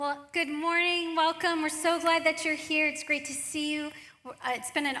Good morning. Welcome. We're so glad that you're here. It's great to see you.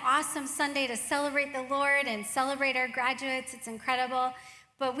 It's been an awesome Sunday to celebrate the Lord and celebrate our graduates. It's incredible.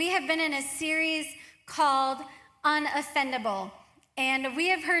 But we have been in a series called Unoffendable. And we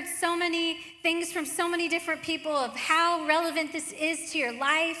have heard so many things from so many different people of how relevant this is to your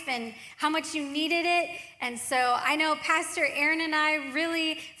life and how much you needed it. And so I know Pastor Aaron and I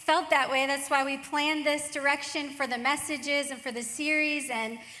really felt that way. That's why we planned this direction for the messages and for the series.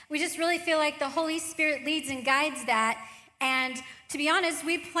 And we just really feel like the Holy Spirit leads and guides that. And to be honest,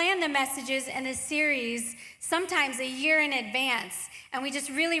 we plan the messages and the series sometimes a year in advance. And we just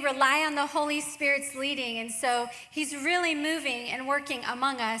really rely on the Holy Spirit's leading. And so he's really moving and working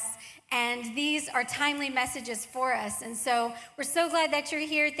among us. And these are timely messages for us. And so we're so glad that you're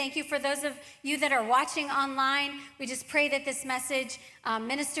here. Thank you for those of you that are watching online. We just pray that this message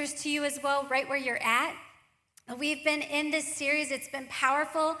ministers to you as well, right where you're at. We've been in this series. It's been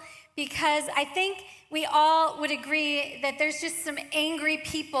powerful because I think we all would agree that there's just some angry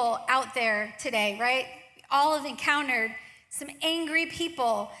people out there today, right? We all have encountered some angry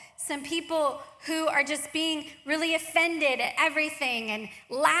people, some people who are just being really offended at everything and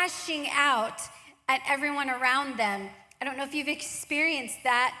lashing out at everyone around them. I don't know if you've experienced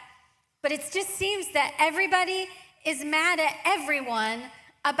that, but it just seems that everybody is mad at everyone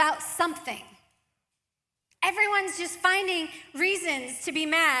about something. Everyone's just finding reasons to be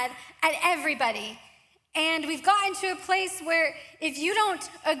mad at everybody. And we've gotten to a place where if you don't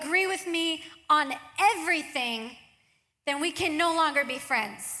agree with me on everything, then we can no longer be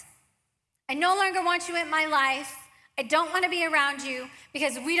friends. I no longer want you in my life. I don't want to be around you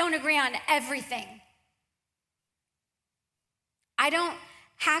because we don't agree on everything. I don't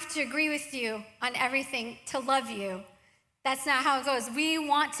have to agree with you on everything to love you. That's not how it goes. We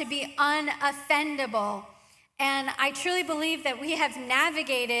want to be unoffendable. And I truly believe that we have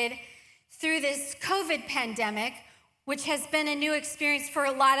navigated through this COVID pandemic, which has been a new experience for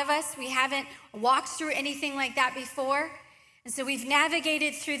a lot of us. We haven't walked through anything like that before. And so we've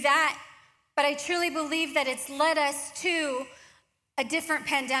navigated through that. But I truly believe that it's led us to a different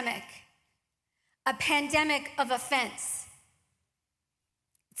pandemic, a pandemic of offense.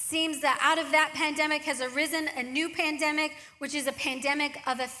 It seems that out of that pandemic has arisen a new pandemic, which is a pandemic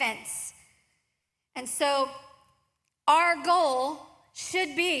of offense. And so our goal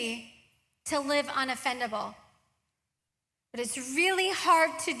should be to live unoffendable. But it's really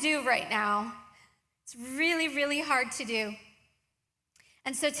hard to do right now. It's really, really hard to do.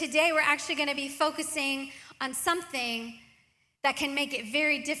 And so today we're actually going to be focusing on something that can make it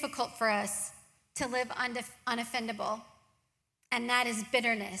very difficult for us to live unoffendable, and that is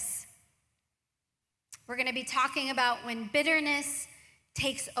bitterness. We're going to be talking about when bitterness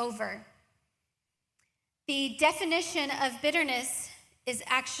takes over. The definition of bitterness is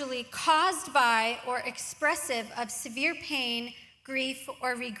actually caused by or expressive of severe pain, grief,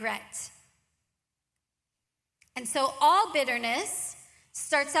 or regret. And so all bitterness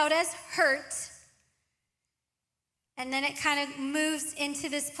starts out as hurt, and then it kind of moves into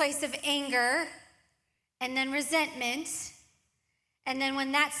this place of anger, and then resentment, and then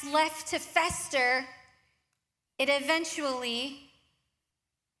when that's left to fester, it eventually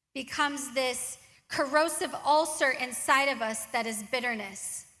becomes this corrosive ulcer inside of us that is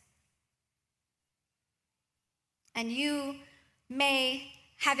bitterness. And you may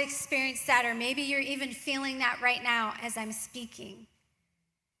have experienced that, or maybe you're even feeling that right now as I'm speaking.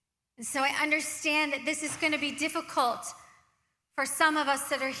 And so I understand that this is going to be difficult for some of us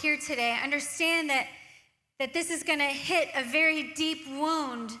that are here today. I understand that this is going to hit a very deep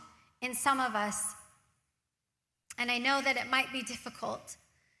wound in some of us. And I know that it might be difficult.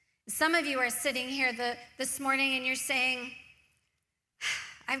 Some of you are sitting here this morning and you're saying,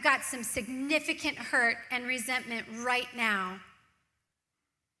 I've got some significant hurt and resentment right now.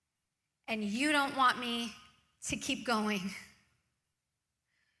 And you don't want me to keep going.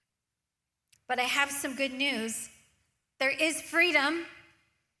 But I have some good news. There is freedom.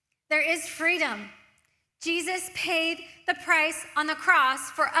 There is freedom. Jesus paid the price on the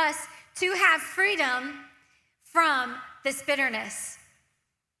cross for us to have freedom from this bitterness.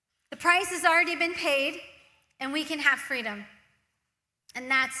 The price has already been paid, and we can have freedom. And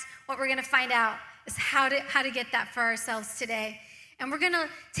that's what we're going to find out, is how to get that for ourselves today. And we're going to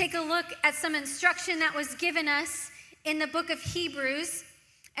take a look at some instruction that was given us in the book of Hebrews.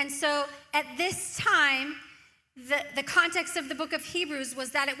 And so at this time, the context of the book of Hebrews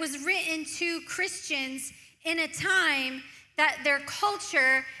was that it was written to Christians in a time that their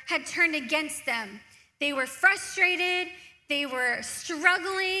culture had turned against them. They were frustrated, they were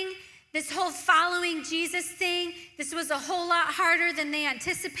struggling, This whole following Jesus thing, this was a whole lot harder than they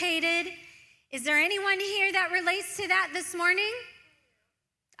anticipated. Is there anyone here that relates to that this morning?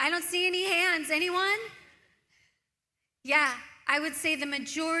 I don't see any hands. Anyone? Yeah, I would say the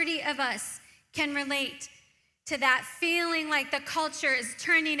majority of us can relate to that feeling like the culture is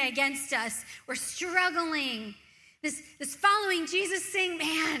turning against us. We're struggling. This following Jesus thing,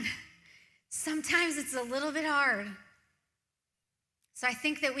 man, sometimes it's a little bit hard. So I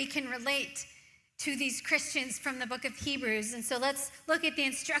think that we can relate to these Christians from the book of Hebrews. And so let's look at the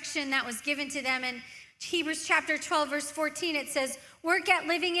instruction that was given to them. In Hebrews chapter 12, verse 14, it says, work at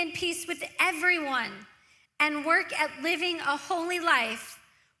living in peace with everyone and work at living a holy life,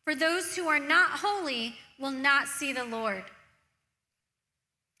 for those who are not holy will not see the Lord.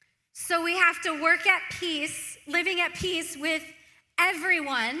 So we have to work at peace, living at peace with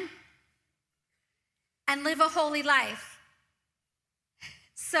everyone, and live a holy life.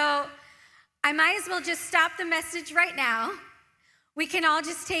 So I might as well just stop the message right now. We can all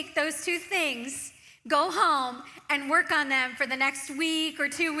just take those two things, go home, and work on them for the next week or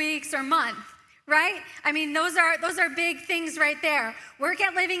 2 weeks or month, right? I mean, those are big things right there. Work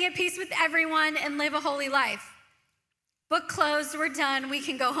at living at peace with everyone and live a holy life. Book closed, we're done, we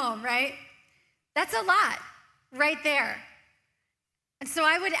can go home, right? That's a lot right there. And so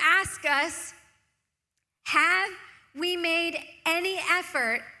I would ask us, have we made any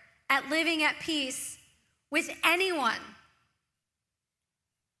effort at living at peace with anyone?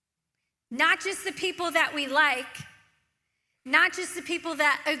 Not just the people that we like, not just the people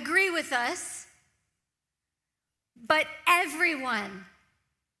that agree with us, but everyone.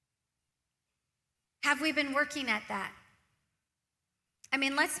 Have we been working at that? I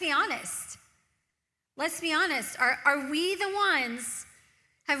mean, let's be honest. Let's be honest. Are we the ones,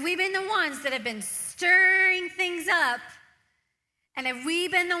 have we been the ones that have been stirring things up? And have we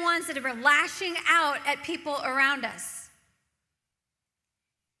been the ones that have been lashing out at people around us?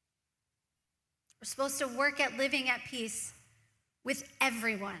 We're supposed to work at living at peace with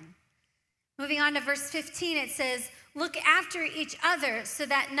everyone. Moving on to verse 15, it says, look after each other so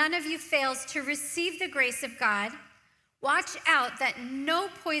that none of you fails to receive the grace of God. Watch out that no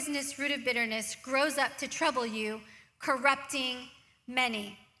poisonous root of bitterness grows up to trouble you, corrupting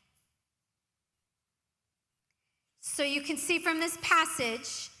many. So you can see from this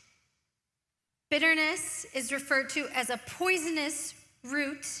passage, bitterness is referred to as a poisonous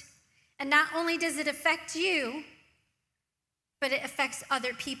root. And not only does it affect you, but it affects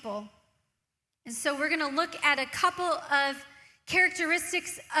other people. And so we're going to look at a couple of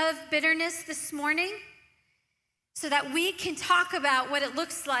characteristics of bitterness this morning so that we can talk about what it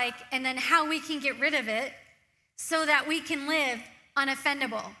looks like and then how we can get rid of it so that we can live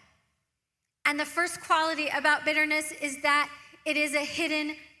unoffendable. And the first quality about bitterness is that it is a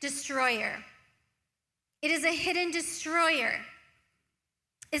hidden destroyer. It is a hidden destroyer.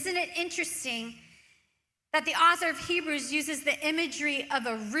 Isn't it interesting that the author of Hebrews uses the imagery of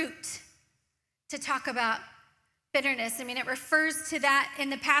a root to talk about bitterness? I mean, it refers to that in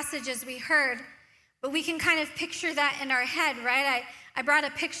the passage as we heard, but we can kind of picture that in our head, right? I brought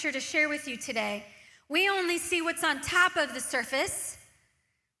a picture to share with you today. We only see what's on top of the surface,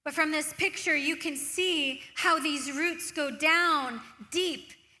 but from this picture, you can see how these roots go down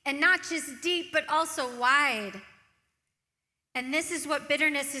deep, and not just deep, but also wide. And this is what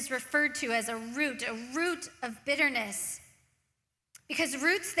bitterness is referred to as a root of bitterness. Because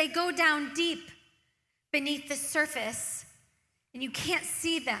roots, they go down deep beneath the surface, and you can't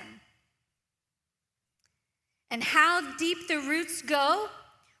see them. And how deep the roots go,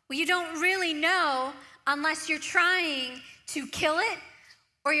 well, you don't really know unless you're trying to kill it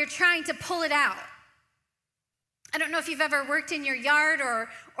or you're trying to pull it out. I don't know if you've ever worked in your yard or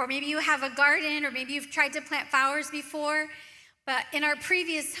maybe you have a garden or maybe you've tried to plant flowers before, but in our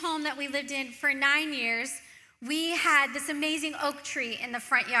previous home that we lived in for 9 years, we had this amazing oak tree in the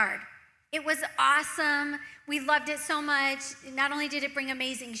front yard. It was awesome. We loved it so much. Not only did it bring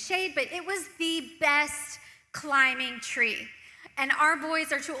amazing shade, but it was the best climbing tree. And our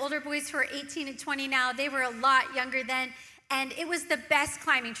boys, our two older boys who are 18 and 20 now, they were a lot younger then, and it was the best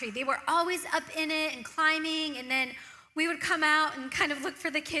climbing tree. They were always up in it and climbing, and then we would come out and kind of look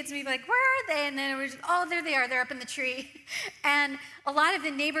for the kids, and we'd be like, where are they? And then it was, oh, there they are, they're up in the tree. And a lot of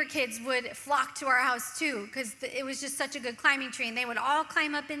the neighbor kids would flock to our house too, because it was just such a good climbing tree, and they would all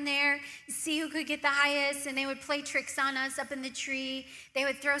climb up in there, see who could get the highest, and they would play tricks on us up in the tree. They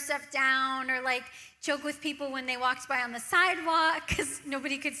would throw stuff down or like joke with people when they walked by on the sidewalk because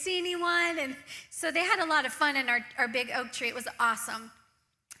nobody could see anyone. And so they had a lot of fun in our big oak tree. It was awesome.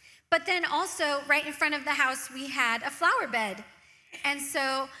 But then also right in front of the house, we had a flower bed. And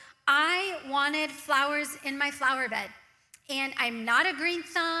so I wanted flowers in my flower bed. And I'm not a green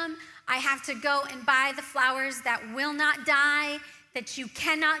thumb. I have to go and buy the flowers that will not die, that you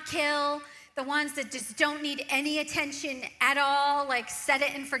cannot kill, the ones that just don't need any attention at all, like set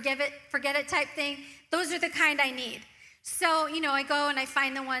it and forget it type thing. Those are the kind I need. So, I go and I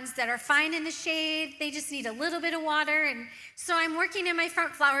find the ones that are fine in the shade. They just need a little bit of water. And so I'm working in my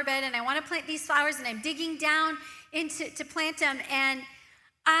front flower bed, and I want to plant these flowers, and I'm digging down to plant them, and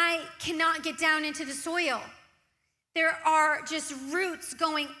I cannot get down into the soil. There are just roots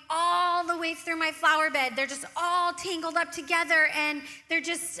going all the way through my flower bed. They're just all tangled up together, and they're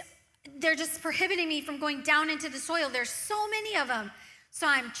just prohibiting me from going down into the soil. There's so many of them. So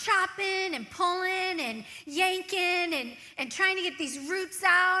I'm chopping and pulling and yanking and trying to get these roots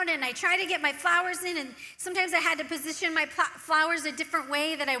out, and I try to get my flowers in, and sometimes I had to position my flowers a different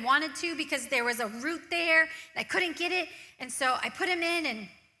way that I wanted to because there was a root there, and I couldn't get it, and so I put them in, and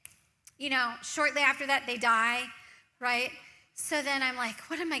shortly after that, they die, right? So then I'm like,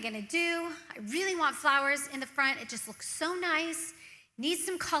 what am I gonna do? I really want flowers in the front. It just looks so nice, needs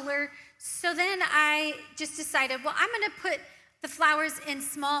some color. So then I just decided, well, I'm gonna put the flowers in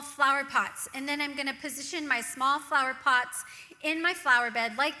small flower pots, and then I'm gonna position my small flower pots in my flower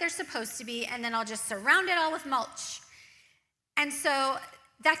bed like they're supposed to be, and then I'll just surround it all with mulch. And so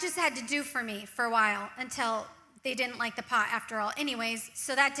that just had to do for me for a while until they didn't like the pot after all anyways,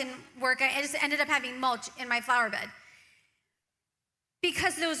 so that didn't work. I just ended up having mulch in my flower bed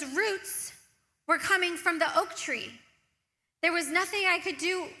because those roots were coming from the oak tree. There was nothing I could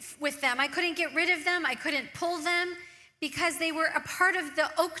do with them. I couldn't get rid of them. I couldn't pull them because they were a part of the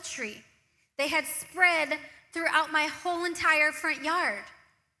oak tree. They had spread throughout my whole entire front yard.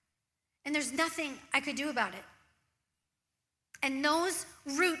 And there's nothing I could do about it. And those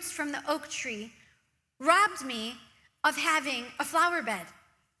roots from the oak tree robbed me of having a flower bed.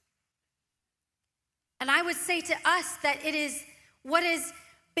 And I would say to us that it is what is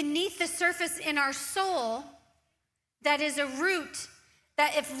beneath the surface in our soul that is a root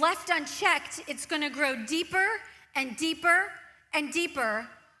that if left unchecked, it's gonna grow deeper and deeper and deeper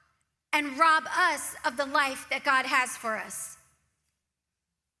and rob us of the life that God has for us.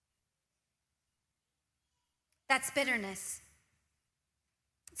 That's bitterness.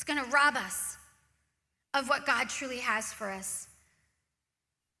 It's gonna rob us of what God truly has for us.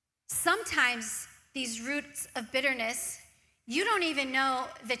 Sometimes these roots of bitterness, you don't even know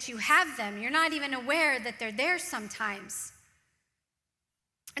that you have them. You're not even aware that they're there sometimes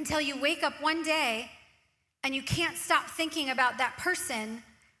until you wake up one day and you can't stop thinking about that person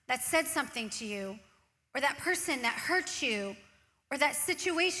that said something to you, or that person that hurt you, or that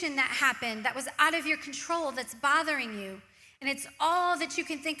situation that happened that was out of your control that's bothering you. And it's all that you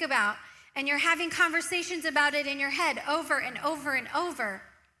can think about. And you're having conversations about it in your head over and over and over.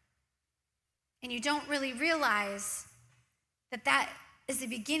 And you don't really realize that that is the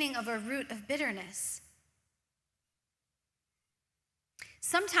beginning of a root of bitterness.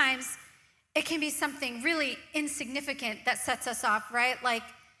 Sometimes it can be something really insignificant that sets us off, right? Like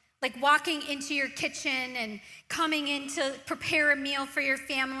walking into your kitchen and coming in to prepare a meal for your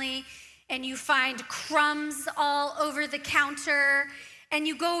family, and you find crumbs all over the counter, and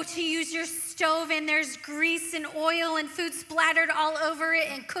you go to use your stove and there's grease and oil and food splattered all over it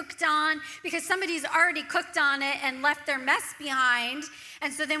and cooked on because somebody's already cooked on it and left their mess behind.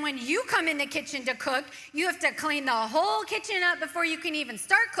 And so then when you come in the kitchen to cook, you have to clean the whole kitchen up before you can even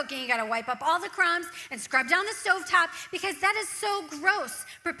start cooking. You gotta wipe up all the crumbs and scrub down the stovetop because that is so gross.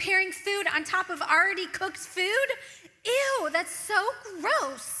 Preparing food on top of already cooked food? Ew, that's so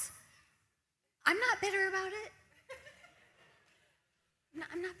gross. I'm not bitter about it.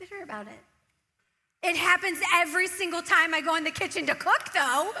 I'm not bitter about it. It happens every single time I go in the kitchen to cook,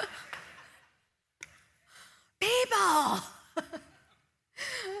 though. People,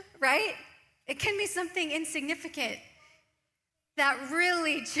 right? It can be something insignificant that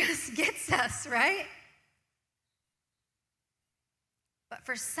really just gets us, right? But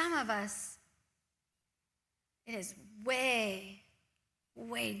for some of us, it is way,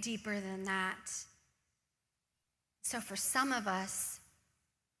 way deeper than that. So for some of us,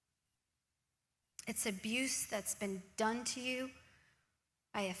 it's abuse that's been done to you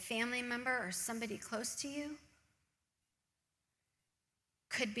by a family member or somebody close to you.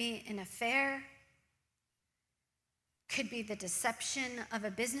 Could be an affair. Could be the deception of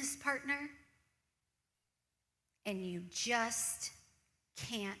a business partner. And you just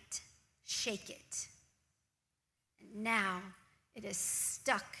can't shake it. And now it is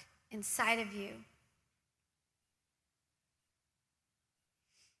stuck inside of you.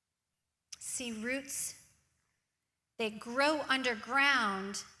 See, roots, they grow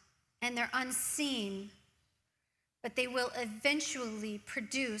underground and they're unseen, but they will eventually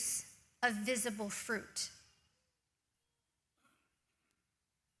produce a visible fruit.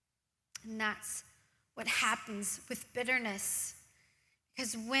 And that's what happens with bitterness.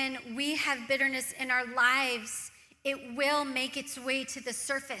 Because when we have bitterness in our lives, it will make its way to the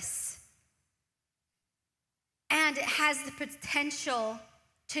surface. And it has the potential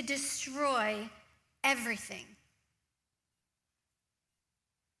to destroy everything.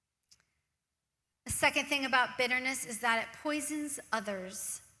 The second thing about bitterness is that it poisons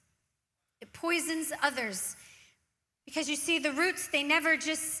others. It poisons others. Because you see, the roots, they never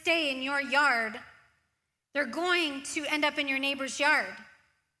just stay in your yard. They're going to end up in your neighbor's yard.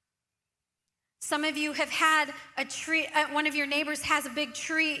 Some of you have had a tree, one of your neighbors has a big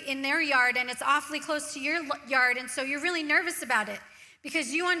tree in their yard and it's awfully close to your yard, and so you're really nervous about it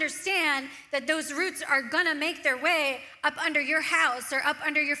because you understand that those roots are gonna make their way up under your house or up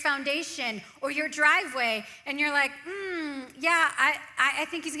under your foundation or your driveway, and you're like, I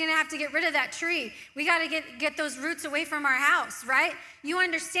think he's gonna have to get rid of that tree. We gotta get those roots away from our house, right? You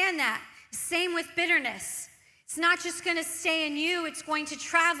understand that. Same with bitterness. It's not just going to stay in you, it's going to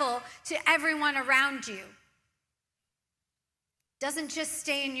travel to everyone around you. It doesn't just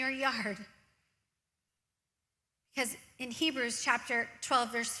stay in your yard. Because in Hebrews chapter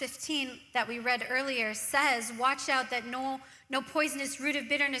 12, verse 15 that we read earlier says, watch out that no poisonous root of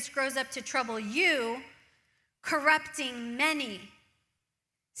bitterness grows up to trouble you, corrupting many.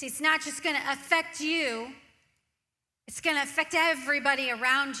 See, it's not just going to affect you, it's going to affect everybody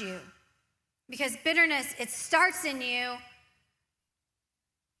around you. Because bitterness, it starts in you,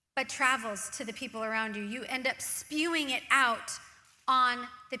 but travels to the people around you. You end up spewing it out on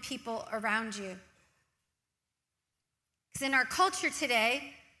the people around you. Because in our culture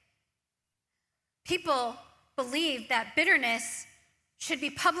today, people believe that bitterness should be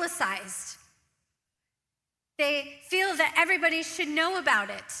publicized. They feel that everybody should know about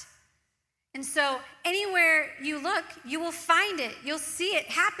it. And so anywhere you look, you will find it. You'll see it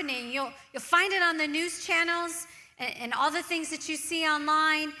happening. You'll find it on the news channels and all the things that you see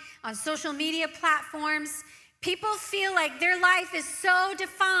online, on social media platforms. People feel like their life is so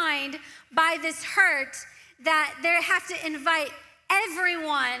defined by this hurt that they have to invite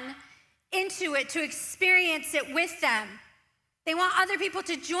everyone into it to experience it with them. They want other people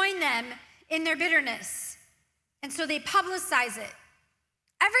to join them in their bitterness. And so they publicize it.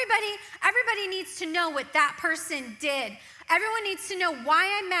 Everybody needs to know what that person did. Everyone needs to know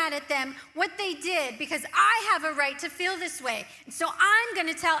why I'm mad at them, what they did, because I have a right to feel this way. And so I'm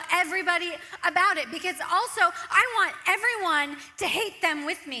going to tell everybody about it, because also I want everyone to hate them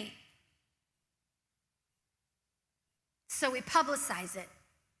with me. So we publicize it.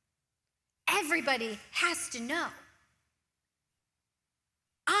 Everybody has to know.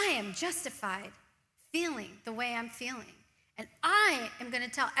 I am justified feeling the way I'm feeling. And I am going to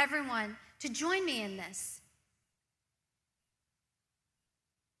tell everyone to join me in this.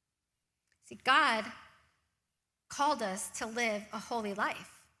 See, God called us to live a holy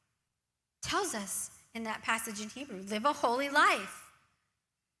life. Tells us in that passage in Hebrew, live a holy life.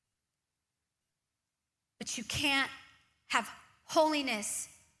 But you can't have holiness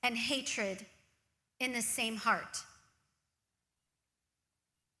and hatred in the same heart.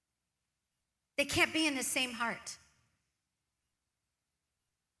 They can't be in the same heart.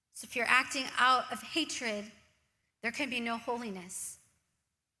 So if you're acting out of hatred, there can be no holiness.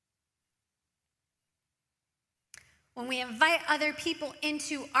 When we invite other people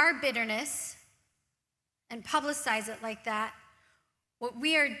into our bitterness and publicize it like that, what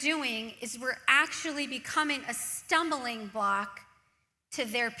we are doing is we're actually becoming a stumbling block to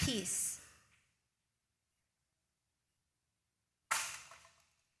their peace.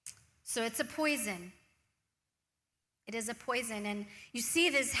 So it's a poison. It is a poison, and you see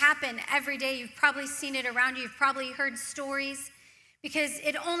this happen every day. You've probably seen it around you. You've probably heard stories, because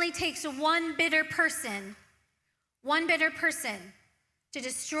it only takes one bitter person to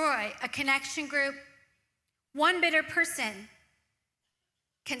destroy a connection group. One bitter person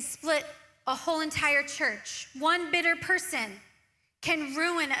can split a whole entire church. One bitter person can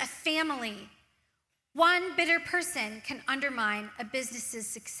ruin a family. One bitter person can undermine a business's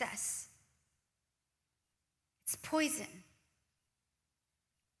success. It's poison.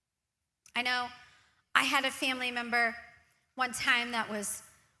 I know I had a family member one time that was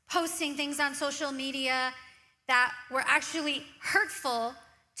posting things on social media that were actually hurtful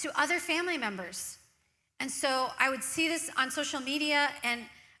to other family members. And so I would see this on social media, and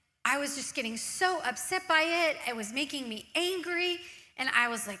I was just getting so upset by it. It was making me angry And I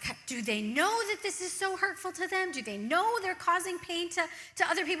was like, do they know that this is so hurtful to them? Do they know they're causing pain to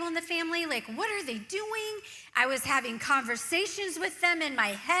other people in the family? Like, what are they doing? I was having conversations with them in my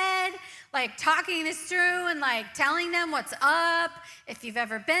head, like talking this through and like telling them what's up, if you've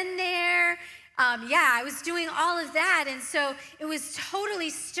ever been there. I was doing all of that. And so it was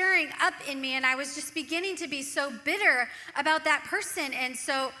totally stirring up in me. And I was just beginning to be so bitter about that person. And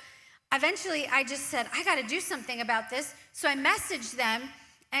so eventually I just said, I got to do something about this. So I messaged them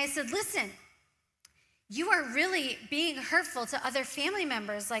and I said, listen, you are really being hurtful to other family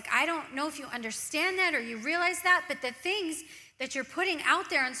members. Like, I don't know if you understand that or you realize that, but the things that you're putting out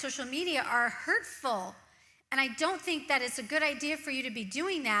there on social media are hurtful. And I don't think that it's a good idea for you to be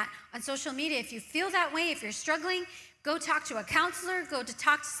doing that on social media. If you feel that way, if you're struggling, go talk to a counselor, go to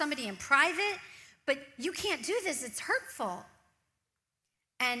talk to somebody in private, but you can't do this, it's hurtful.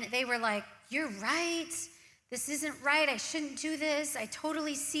 And they were like, you're right, this isn't right, I shouldn't do this, I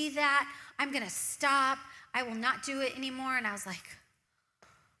totally see that, I'm gonna stop, I will not do it anymore. And I was like,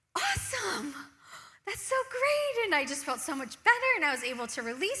 awesome, that's so great. And I just felt so much better and I was able to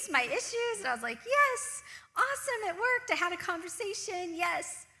release my issues. And I was like, yes, awesome, it worked. I had a conversation,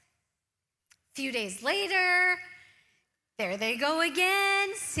 yes. A few days later, there they go again,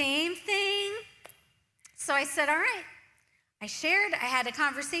 same thing. So I said, all right. I shared, I had a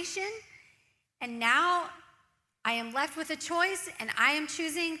conversation, and now I am left with a choice, and I am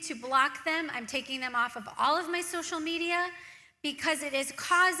choosing to block them. I'm taking them off of all of my social media because it is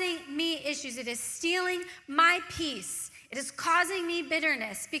causing me issues. It is stealing my peace. It is causing me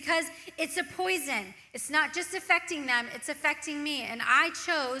bitterness because it's a poison. It's not just affecting them, it's affecting me. And I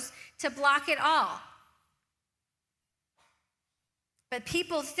chose to block it all. But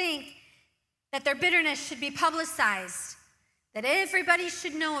people think that their bitterness should be publicized, that everybody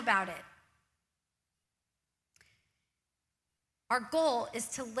should know about it. Our goal is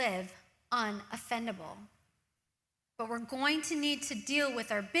to live unoffendable. But we're going to need to deal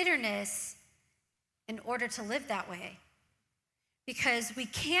with our bitterness in order to live that way. Because we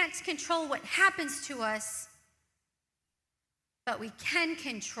can't control what happens to us, but we can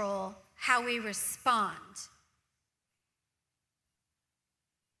control how we respond.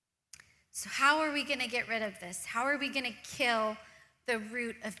 So how are we going to get rid of this? How are we going to kill the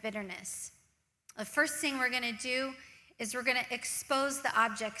root of bitterness? The first thing we're going to do is we're going to expose the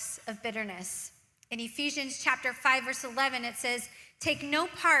objects of bitterness. In Ephesians chapter 5, verse 11, it says, take no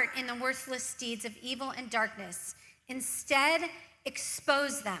part in the worthless deeds of evil and darkness. Instead,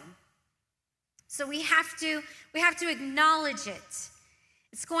 expose them. So we have to acknowledge it.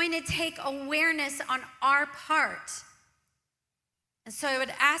 It's going to take awareness on our part. And so I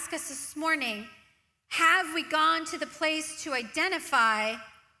would ask us this morning, have we gone to the place to identify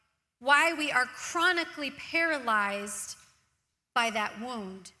why we are chronically paralyzed by that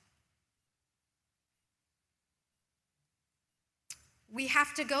wound? We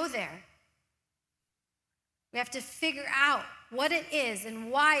have to go there. We have to figure out what it is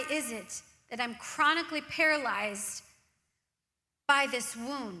and why is it that I'm chronically paralyzed by this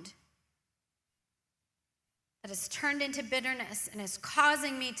wound that has turned into bitterness and is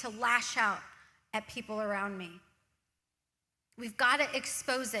causing me to lash out at people around me. We've got to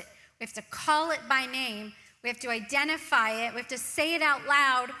expose it. We have to call it by name. We have to identify it. We have to say it out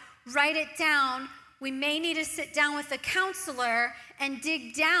loud, write it down. We may need to sit down with a counselor and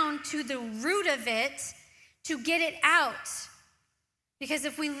dig down to the root of it to get it out. Because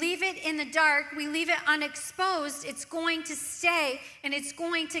if we leave it in the dark, we leave it unexposed, it's going to stay and it's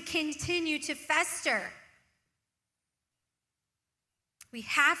going to continue to fester. We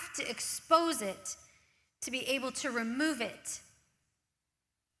have to expose it to be able to remove it.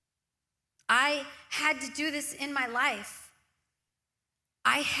 I had to do this in my life.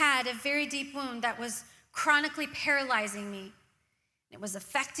 I had a very deep wound that was chronically paralyzing me. It was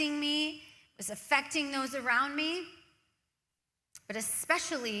affecting me, it was affecting those around me, but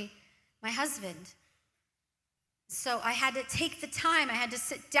especially my husband. So I had to take the time, I had to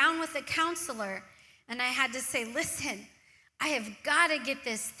sit down with a counselor, and I had to say, listen, I have got to get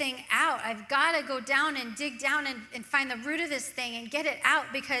this thing out. I've got to go down and dig down and find the root of this thing and get it out,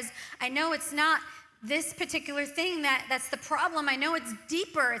 because I know it's not this particular thing that's the problem. I know it's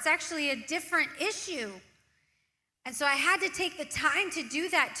deeper. It's actually a different issue. And so I had to take the time to do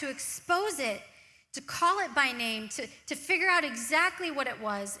that, to expose it, to call it by name, to figure out exactly what it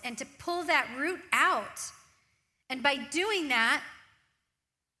was and to pull that root out. And by doing that,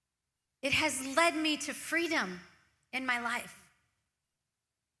 it has led me to freedom in my life.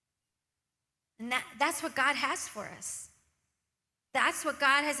 And that's what God has for us. That's what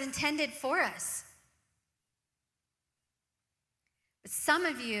God has intended for us. But some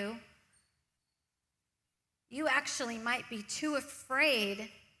of you, you actually might be too afraid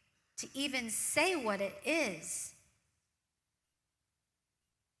to even say what it is.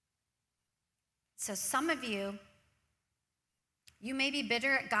 So some of you, you may be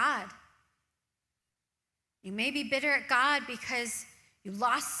bitter at God. You may be bitter at God because you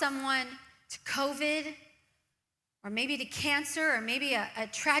lost someone to COVID, or maybe to cancer, or maybe a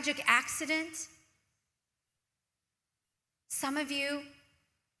tragic accident. Some of you,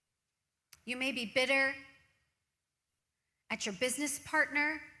 you may be bitter at your business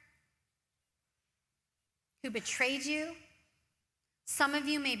partner who betrayed you. Some of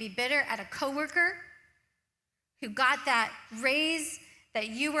you may be bitter at a coworker who got that raise that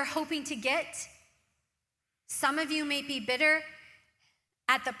you were hoping to get. Some of you may be bitter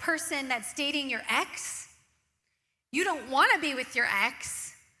at the person that's dating your ex. You don't want to be with your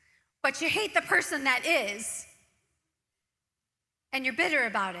ex, but you hate the person that is, and you're bitter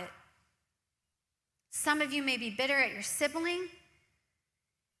about it. Some of you may be bitter at your sibling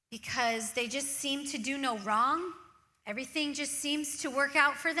because they just seem to do no wrong. Everything just seems to work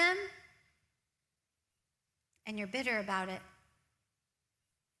out for them, and you're bitter about it.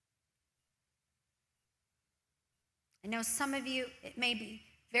 I know some of you, it may be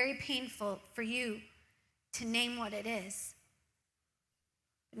very painful for you to name what it is.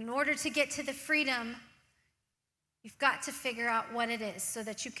 In order to get to the freedom, you've got to figure out what it is so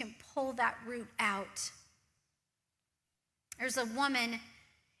that you can pull that root out. There's a woman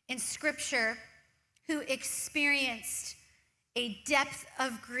in Scripture who experienced a depth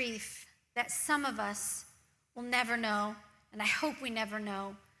of grief that some of us will never know, and I hope we never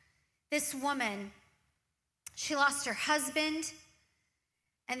know. This woman, she lost her husband,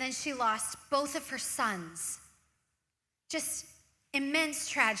 and then she lost both of her sons. Just immense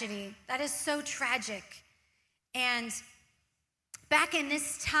tragedy. That is so tragic. And back in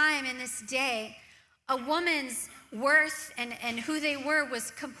this time, in this day, a woman's worth and who they were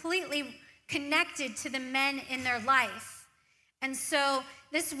was completely connected to the men in their life. And so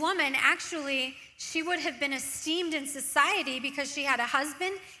this woman, actually, she would have been esteemed in society because she had a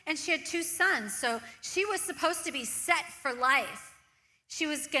husband and she had 2 sons. So she was supposed to be set for life. She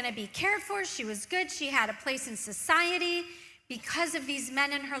was going to be cared for. She was good. She had a place in society because of these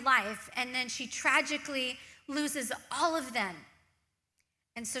men in her life. And then she tragically loses all of them.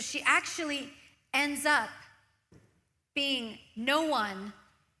 And so she actually ends up being no one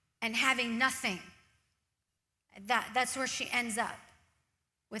and having nothing. That's where she ends up,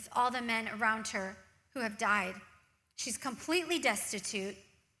 with all the men around her who have died. She's completely destitute.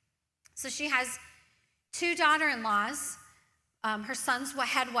 So she has 2 daughter-in-laws. Her sons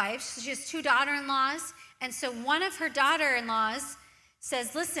had wives. So she has 2 daughter-in-laws. And so one of her daughter-in-laws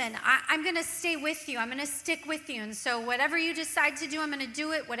says, listen, I'm going to stay with you. I'm going to stick with you. And so whatever you decide to do, I'm going to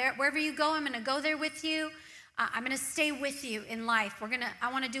do it. Wherever you go, I'm going to go there with you. I'm going to stay with you in life.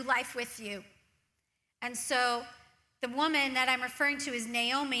 I want to do life with you. And so the woman that I'm referring to is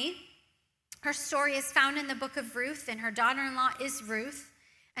Naomi. Her story is found in the book of Ruth, and her daughter-in-law is Ruth.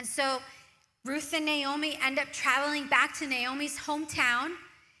 And so Ruth and Naomi end up traveling back to Naomi's hometown,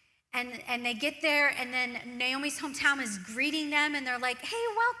 and they get there, and then Naomi's hometown is greeting them, and they're like, hey,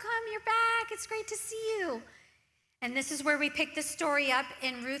 welcome, you're back, it's great to see you. And this is where we pick the story up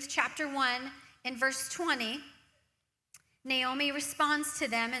in Ruth chapter 1, in verse 20. Naomi responds to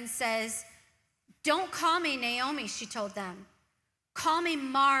them and says, don't call me Naomi, she told them. Call me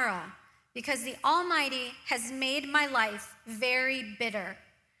Mara, because the Almighty has made my life very bitter.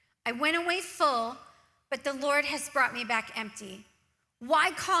 I went away full, but the Lord has brought me back empty.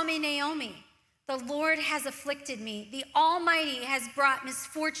 Why call me Naomi? The Lord has afflicted me. The Almighty has brought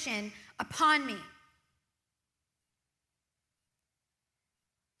misfortune upon me.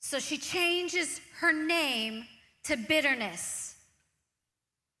 So she changes her name to bitterness.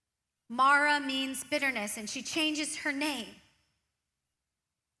 Mara means bitterness, and she changes her name.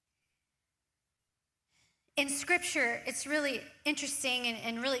 In Scripture, it's really interesting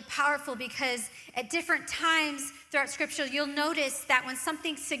and really powerful because at different times throughout Scripture, you'll notice that when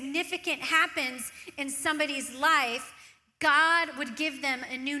something significant happens in somebody's life, God would give them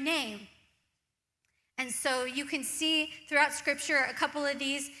a new name. And so you can see throughout Scripture a couple of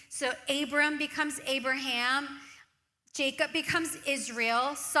these. So Abram becomes Abraham. Jacob becomes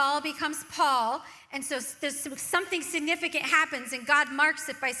Israel. Saul becomes Paul. And so there's something significant happens, and God marks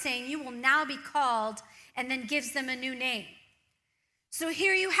it by saying, you will now be called, and then gives them a new name. So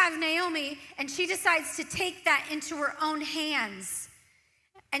here you have Naomi, and she decides to take that into her own hands.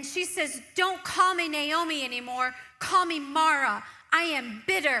 And she says, don't call me Naomi anymore. Call me Mara. I am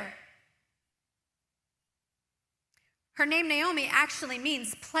bitter. Her name Naomi actually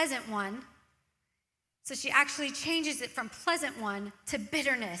means pleasant one. So she actually changes it from pleasant one to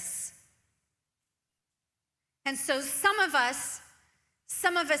bitterness. And so some of us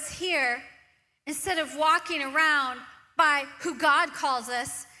here, instead of walking around by who God calls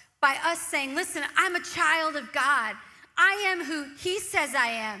us, by us saying, listen, I'm a child of God. I am who he says I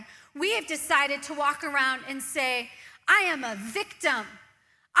am. We have decided to walk around and say, I am a victim.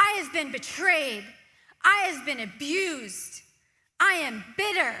 I have been betrayed. I have been abused. I am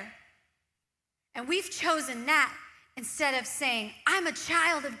bitter. And we've chosen that instead of saying, I'm a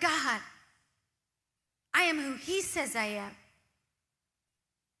child of God. I am who he says I am.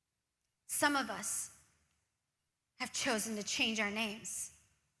 Some of us have chosen to change our names,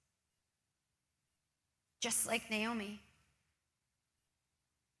 just like Naomi.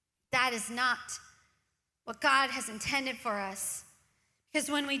 That is not what God has intended for us. Because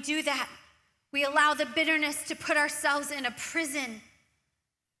when we do that, we allow the bitterness to put ourselves in a prison.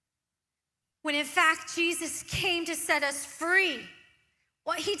 When in fact, Jesus came to set us free.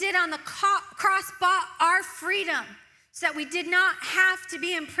 What he did on the cross bought our freedom so that we did not have to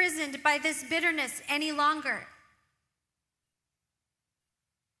be imprisoned by this bitterness any longer.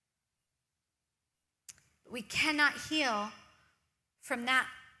 But we cannot heal from that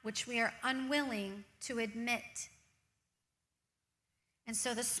which we are unwilling to admit. And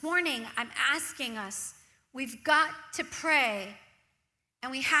so this morning, I'm asking us, we've got to pray,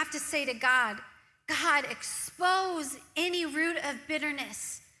 and we have to say to God, God, expose any root of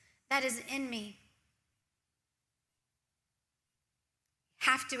bitterness that is in me.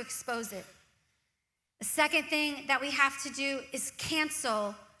 Have to expose it. The second thing that we have to do is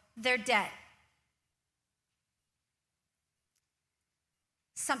cancel their debt.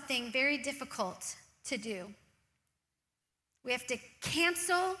 Something very difficult to do. We have to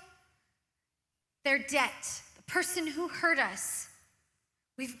cancel their debt. The person who hurt us,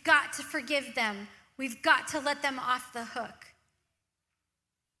 we've got to forgive them. We've got to let them off the hook.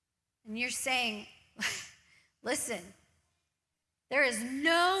 And you're saying, listen, there is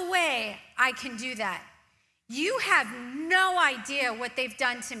no way I can do that. You have no idea what they've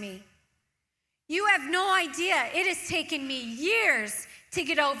done to me. You have no idea. It has taken me years to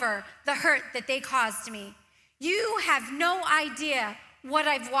get over the hurt that they caused me. You have no idea what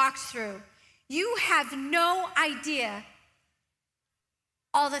I've walked through. You have no idea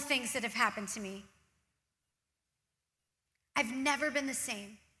all the things that have happened to me. I've never been the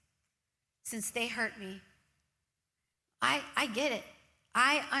same since they hurt me. I get it.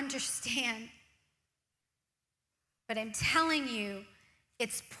 I understand. But I'm telling you,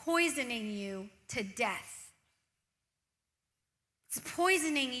 it's poisoning you to death. It's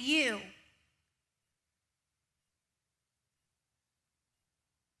poisoning you.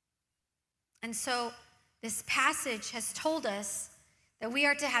 And so this passage has told us that we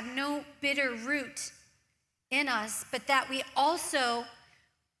are to have no bitter root in us, but that we also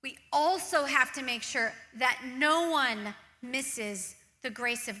have to make sure that no one misses the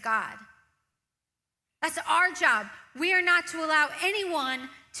grace of God. That's our job. We are not to allow anyone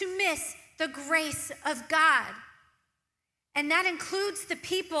to miss the grace of God. And that includes the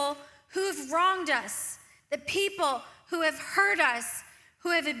people who have wronged us, the people who have hurt us,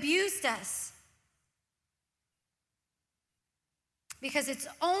 who have abused us. Because it's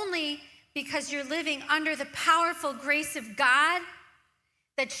only because you're living under the powerful grace of God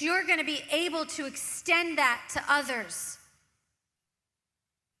that you're going to be able to extend that to others.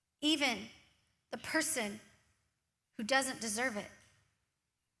 Even the person who doesn't deserve it.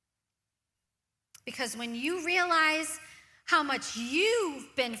 Because when you realize how much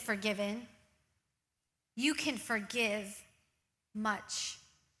you've been forgiven, you can forgive much.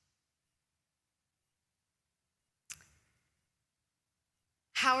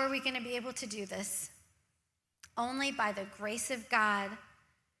 How are we going to be able to do this? Only by the grace of God.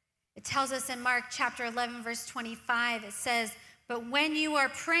 It tells us in Mark chapter 11, verse 25, it says, but when you are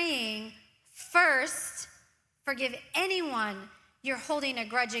praying, first forgive anyone you're holding a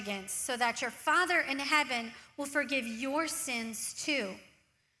grudge against, so that your Father in heaven will forgive your sins too.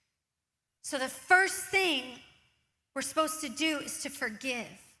 So the first thing we're supposed to do is to forgive.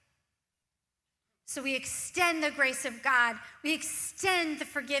 So we extend the grace of God. We extend the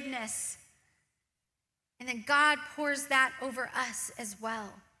forgiveness. And then God pours that over us as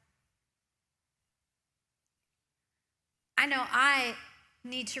well. I know I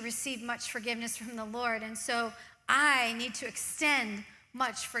need to receive much forgiveness from the Lord, and so I need to extend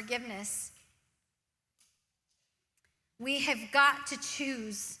much forgiveness. We have got to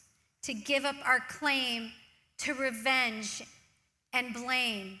choose to give up our claim to revenge and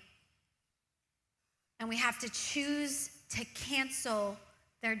blame. And we have to choose to cancel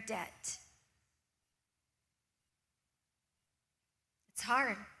their debt. It's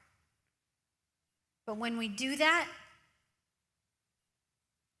hard. But when we do that,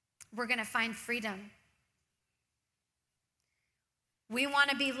 we're going to find freedom. We want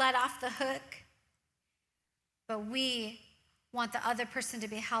to be let off the hook, but we want the other person to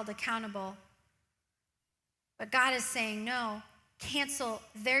be held accountable. But God is saying, no, cancel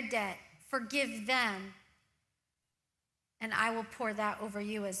their debt, forgive them, and I will pour that over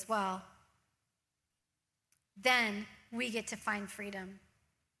you as well. Then we get to find freedom.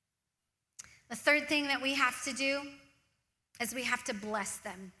 The third thing that we have to do is we have to bless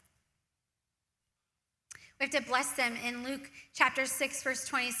them. We have to bless them. In Luke chapter 6, verse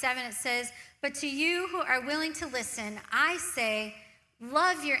 27, it says, "But to you who are willing to listen, I say,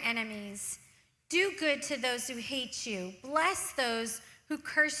 love your enemies. Do good to those who hate you. Bless those who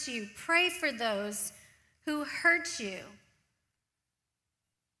curse you. Pray for those who hurt you."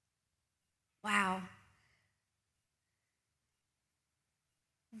 Wow.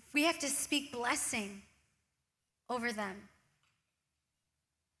 We have to speak blessing over them.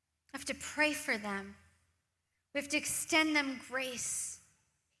 We have to pray for them. We have to extend them grace.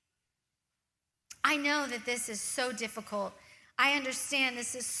 I know that this is so difficult. I understand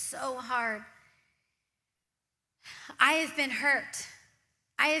this is so hard. I have been hurt.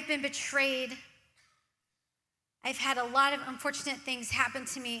 I have been betrayed. I've had a lot of unfortunate things happen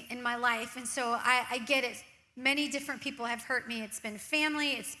to me in my life, and so I get it. Many different people have hurt me. It's been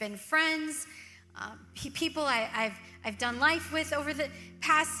family, it's been friends, people I've done life with over the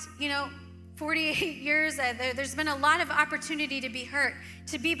past, 48 years. There's been a lot of opportunity to be hurt,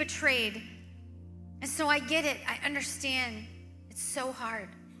 to be betrayed. And so I get it. I understand. It's so hard.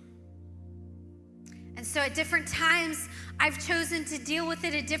 And so at different times, I've chosen to deal with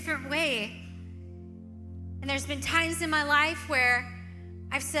it a different way. And there's been times in my life where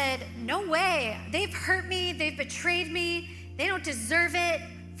I've said, no way. They've hurt me. They've betrayed me. They don't deserve it.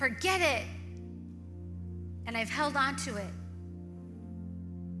 Forget it. And I've held on to it.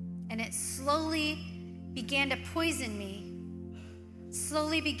 And it slowly began to poison me.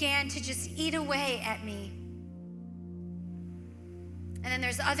 Slowly began to just eat away at me. And then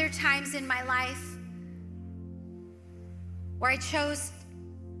there's other times in my life where I chose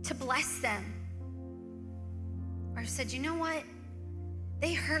to bless them. Where I said, you know what?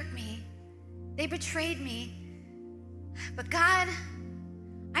 They hurt me. They betrayed me. But God,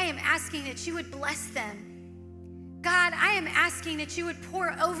 I am asking that you would bless them. God, I am asking that you would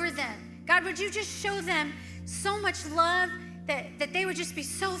pour over them. God, would you just show them so much love that they would just be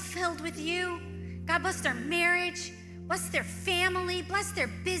so filled with you? God, bless their marriage, bless their family, bless their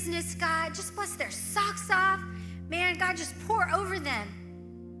business, God. Just bless their socks off. Man, God, just pour over them.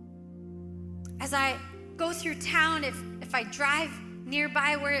 As I go through town, if I drive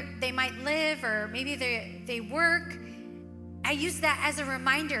nearby where they might live, or maybe they work, I use that as a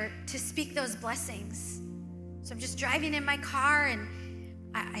reminder to speak those blessings. So I'm just driving in my car and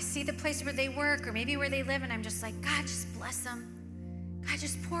I see the place where they work or maybe where they live, and I'm just like, God, just bless them. God,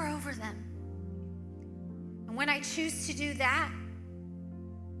 just pour over them. And when I choose to do that,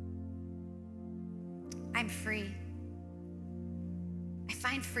 I'm free. I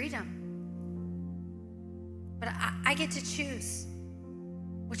find freedom. But I get to choose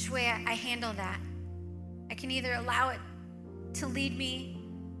which way I handle that. I can either allow it to lead me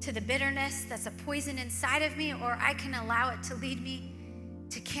to the bitterness that's a poison inside of me, or I can allow it to lead me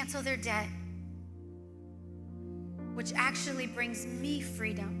to cancel their debt, which actually brings me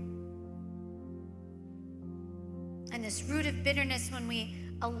freedom. And this root of bitterness, when we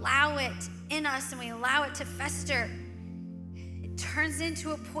allow it in us and we allow it to fester, it turns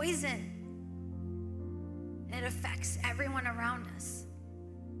into a poison. And it affects everyone around us.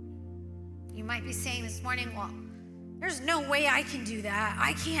 You might be saying this morning, well, there's no way I can do that.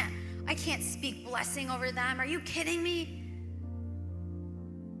 I can't speak blessing over them. Are you kidding me?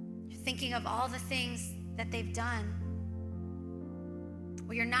 You're thinking of all the things that they've done.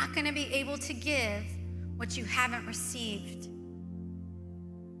 Well, you're not going to be able to give what you haven't received.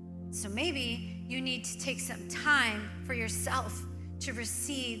 So maybe you need to take some time for yourself to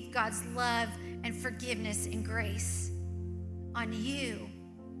receive God's love and forgiveness and grace on you,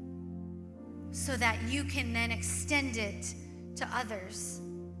 so that you can then extend it to others.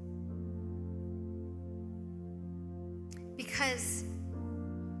 Because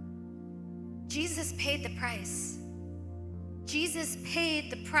Jesus paid the price. Jesus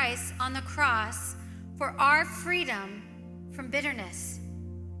paid the price on the cross for our freedom from bitterness.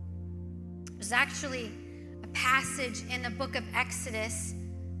 There's actually a passage in the book of Exodus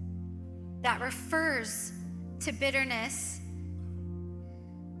that refers to bitterness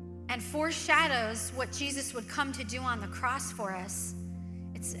and foreshadows what Jesus would come to do on the cross for us.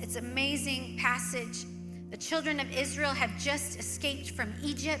 It's an amazing passage. The children of Israel have just escaped from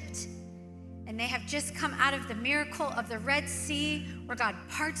Egypt, and they have just come out of the miracle of the Red Sea, where God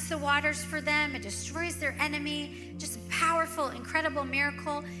parts the waters for them and destroys their enemy. Just a powerful, incredible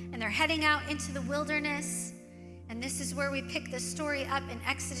miracle. And they're heading out into the wilderness. And this is where we pick the story up in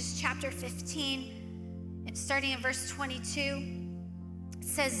Exodus chapter 15, and starting in verse 22. It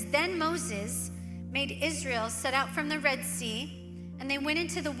says, "Then Moses made Israel set out from the Red Sea, and they went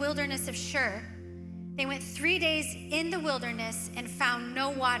into the wilderness of Shur. They went 3 days in the wilderness and found no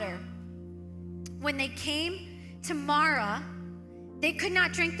water. When they came to Marah, they could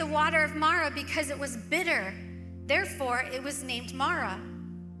not drink the water of Marah because it was bitter. Therefore, it was named Marah.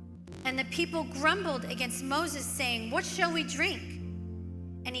 And the people grumbled against Moses, saying, 'What shall we drink?'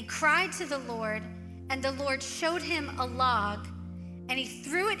 And he cried to the Lord, and the Lord showed him a log, and he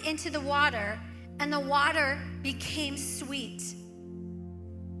threw it into the water, and the water became sweet."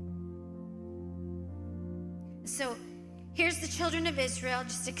 So here's the children of Israel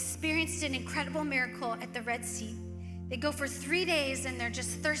just experienced an incredible miracle at the Red Sea. They go for 3 days and they're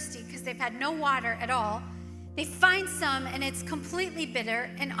just thirsty because they've had no water at all. They find some and it's completely bitter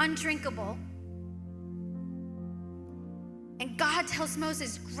and undrinkable. And God tells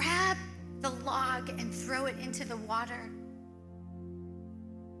Moses, "Grab the log and throw it into the water."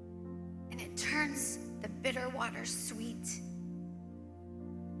 And it turns the bitter water sweet.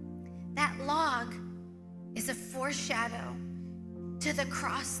 That log is a foreshadow to the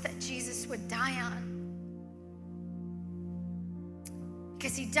cross that Jesus would die on.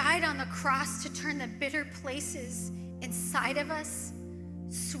 Because he died on the cross to turn the bitter places inside of us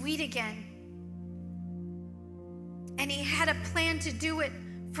sweet again. And he had a plan to do it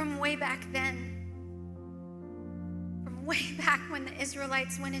from way back then. From way back when the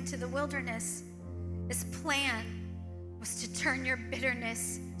Israelites went into the wilderness, his plan was to turn your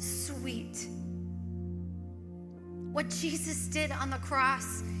bitterness sweet. What Jesus did on the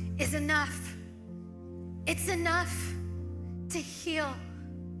cross is enough. It's enough to heal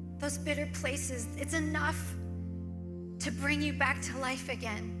those bitter places. It's enough to bring you back to life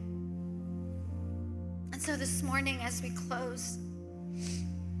again. And so this morning as we close,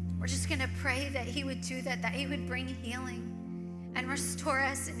 we're just gonna pray that he would do that he would bring healing and restore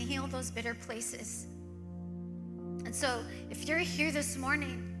us and heal those bitter places. And so if you're here this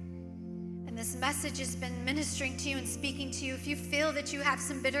morning and this message has been ministering to you and speaking to you, if you feel that you have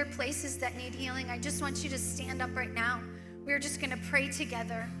some bitter places that need healing, I just want you to stand up right now. We're just gonna pray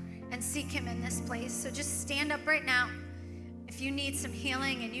together and seek him in this place. So just stand up right now if you need some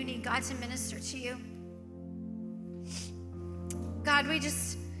healing and you need God to minister to you. God, we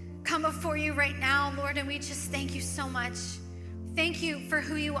just come before you right now, Lord, and we just thank you so much. Thank you for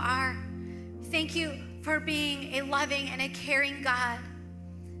who you are. Thank you for being a loving and a caring God,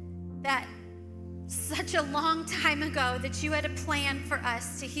 that such a long time ago that you had a plan for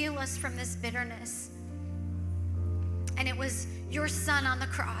us to heal us from this bitterness. And it was your son on the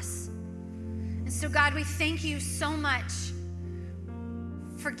cross. And so God, we thank you so much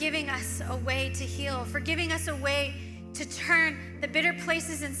for giving us a way to heal, for giving us a way to turn the bitter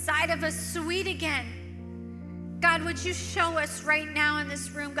places inside of us sweet again. God, would you show us right now in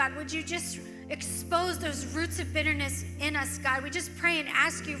this room, God, would you just expose those roots of bitterness in us, God? We just pray and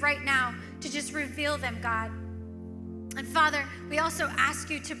ask you right now to just reveal them, God. And Father, we also ask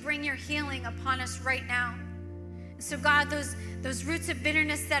you to bring your healing upon us right now. So God, those roots of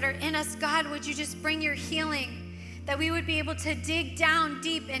bitterness that are in us, God, would you just bring your healing, that we would be able to dig down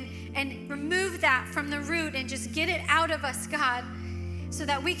deep and remove that from the root and just get it out of us, God, so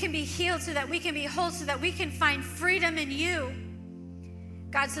that we can be healed, so that we can be whole, so that we can find freedom in you.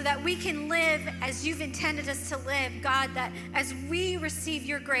 God, so that we can live as you've intended us to live, God, that as we receive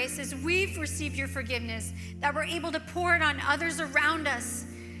your grace, as we've received your forgiveness, that we're able to pour it on others around us.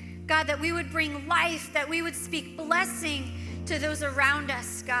 God, that we would bring life, that we would speak blessing to those around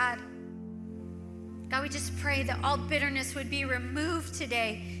us, God. God, we just pray that all bitterness would be removed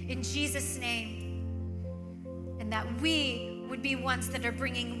today in Jesus' name, and that we would be ones that are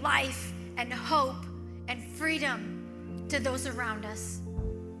bringing life and hope and freedom to those around us.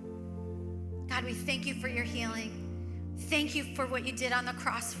 God, we thank you for your healing. Thank you for what you did on the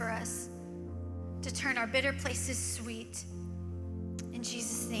cross for us to turn our bitter places sweet. In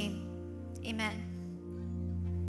Jesus' name, amen.